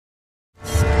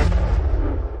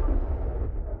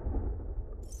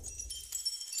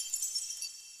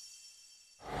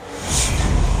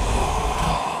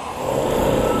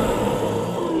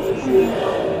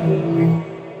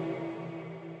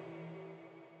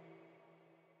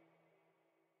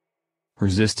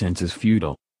Resistance is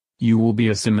futile. You will be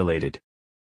assimilated.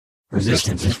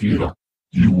 Resistance is futile.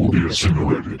 You will be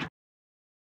assimilated.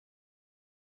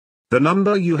 The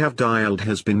number you have dialed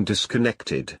has been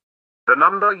disconnected. The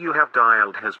number you have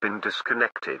dialed has been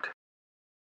disconnected.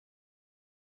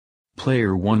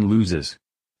 Player 1 loses.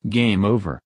 Game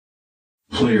over.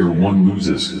 Player 1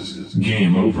 loses.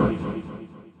 Game over.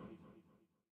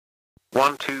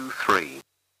 1, 2, 3.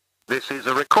 This is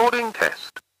a recording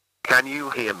test. Can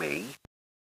you hear me?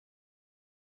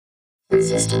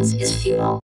 Resistance is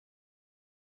futile.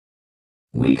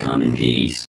 We come in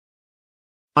peace.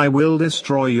 I will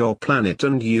destroy your planet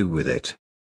and you with it.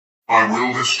 I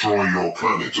will destroy your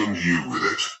planet and you with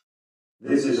it.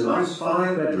 This is a nice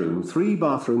 5-bedroom,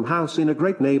 3-bathroom house in a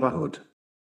great neighborhood.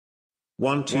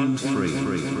 1, 2, 3.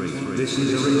 This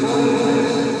is a recording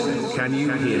test. Can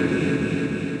you hear me?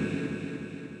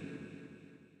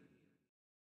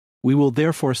 We will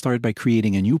therefore start by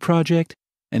creating a new project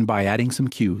and by adding some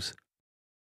cues.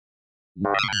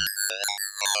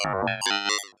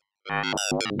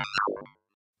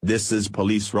 This is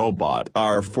Police Robot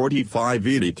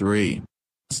R4583.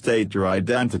 State your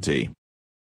identity.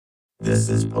 This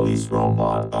is Police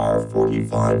Robot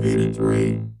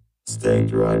R4583. State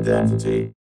your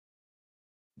identity.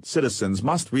 Citizens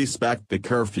must respect the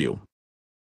curfew.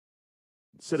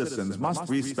 Citizens must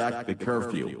respect the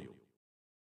curfew.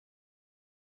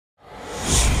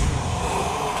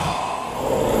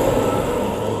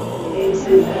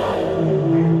 GameSynth.